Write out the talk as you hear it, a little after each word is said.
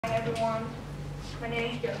everyone. My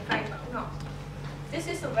name is Ngoc. This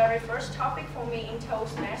is the very first topic for me in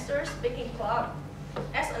Toastmasters Speaking Club.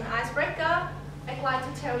 As an icebreaker, I'd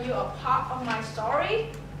like to tell you a part of my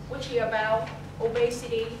story, which is about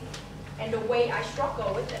obesity and the way I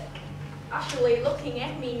struggle with it. Actually, looking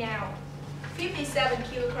at me now, 57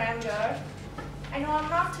 kilogram girl. I know I'm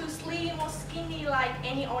not too slim or skinny like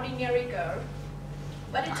any ordinary girl,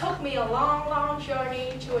 but it took me a long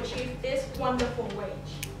journey to achieve this wonderful weight.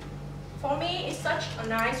 For me, it's such a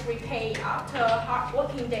nice repay after a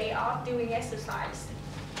hard-working day of doing exercise.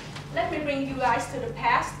 Let me bring you guys to the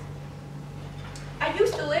past. I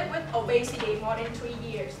used to live with obesity more than 3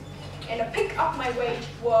 years, and the peak of my weight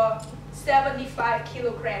was 75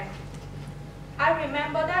 kilograms. I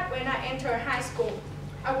remember that when I entered high school,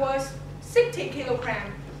 I was 60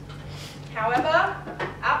 kilograms. However,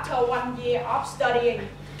 after 1 year of studying,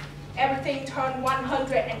 everything turned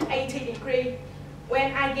 180 degrees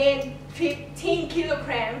when I gained 15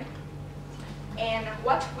 kilograms. And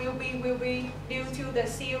what will be due to the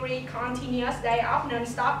series continuous day of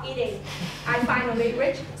non-stop eating. I finally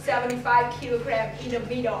reached 75 kilograms in the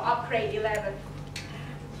middle of grade 11.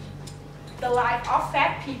 The life of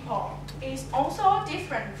fat people is also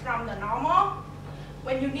different from the normal.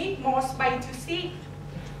 When you need more space to sit,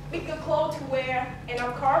 bigger clothes to wear, and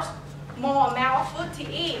of course, more amount of food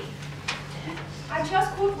to eat. I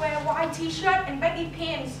just could wear white t-shirt and baggy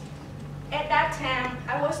pants. At that time,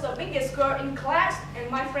 I was the biggest girl in class, and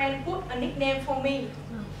my friend put a nickname for me.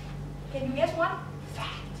 Can you guess what?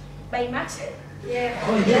 Fat. Baymax. Yeah.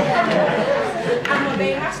 I'm a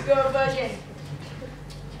Baymax girl version.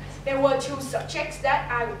 There were two subjects that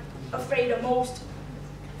I was afraid the most: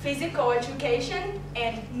 physical education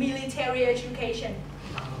and military education.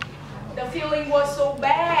 The feeling was so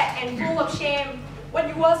bad and full of shame when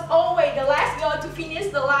you was always the last girl to finish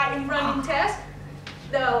the line in running test,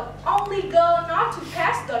 the only girl not to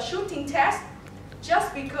pass the shooting test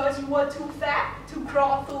just because you were too fat to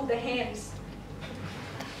crawl through the hands.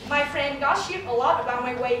 My friend gossiped a lot about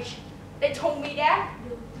my weight. They told me that,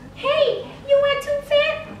 "Hey, you are too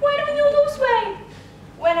fat, why don't you lose weight?"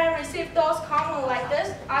 When I received those comments like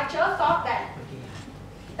this, I just thought that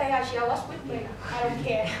they are jealous with me. I don't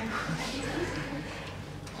care.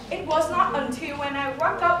 It was not until when I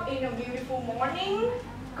woke up in a beautiful morning,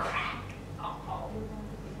 crack,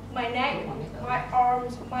 my neck, my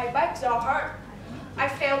arms, my back all hurt. I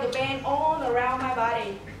felt the pain all around my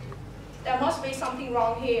body. There must be something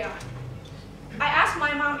wrong here. I asked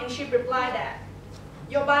my mom and she replied that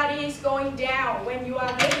your body is going down when you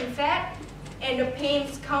are getting fat, and the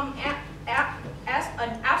pains come as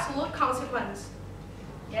an absolute consequence.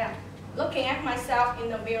 Yeah, looking at myself in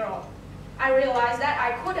the mirror, I realized that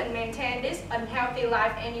I couldn't maintain this unhealthy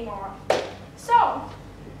life anymore. So,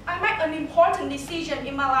 I made an important decision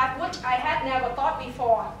in my life which I had never thought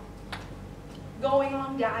before. Going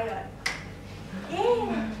on diet.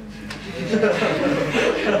 Yeah.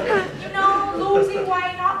 You know, losing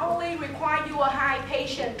weight not only requires you a high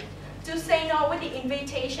patience to say no with the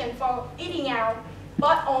invitation for eating out,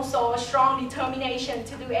 but also a strong determination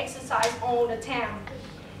to do exercise all the time.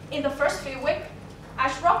 In the first few weeks, I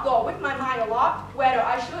struggled with my mind a lot, whether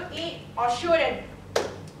I should eat or shouldn't.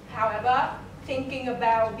 However, thinking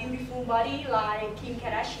about beautiful body like Kim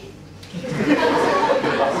Kardashian,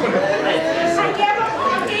 I gave up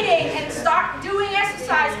on eating and start doing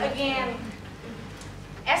exercise again.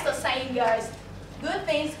 As the saying goes, good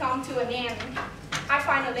things come to an end. I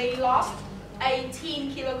finally lost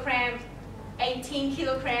 18 kilograms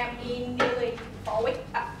in nearly 4 weeks.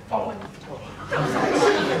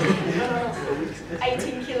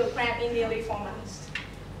 18 kilograms in nearly 4 months.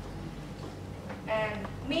 And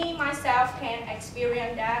me, myself, can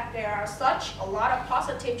experience that there are such a lot of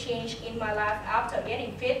positive change in my life after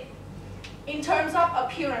getting fit. In terms of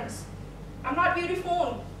appearance, I'm not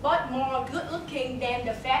beautiful, but more good looking than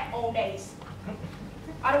the fat old days.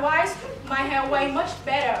 Otherwise, my hair way much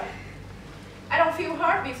better. I don't feel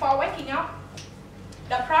hurt before waking up.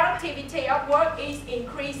 The productivity of work is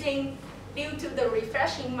increasing due to the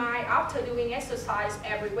refreshing mind after doing exercise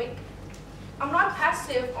every week. I'm not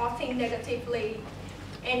passive or think negatively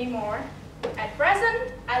anymore. At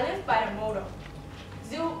present, I live by the motto,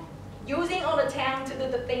 using all the time to do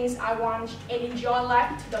the things I want and enjoy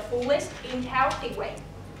life to the fullest in a healthy way.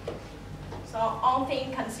 So, all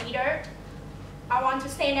things considered, I want to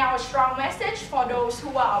send out a strong message for those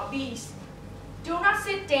who are obese. Do not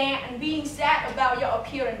sit there and being sad about your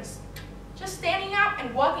appearance. Just standing up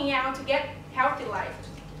and working out to get healthy life.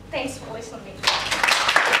 Thanks for listening.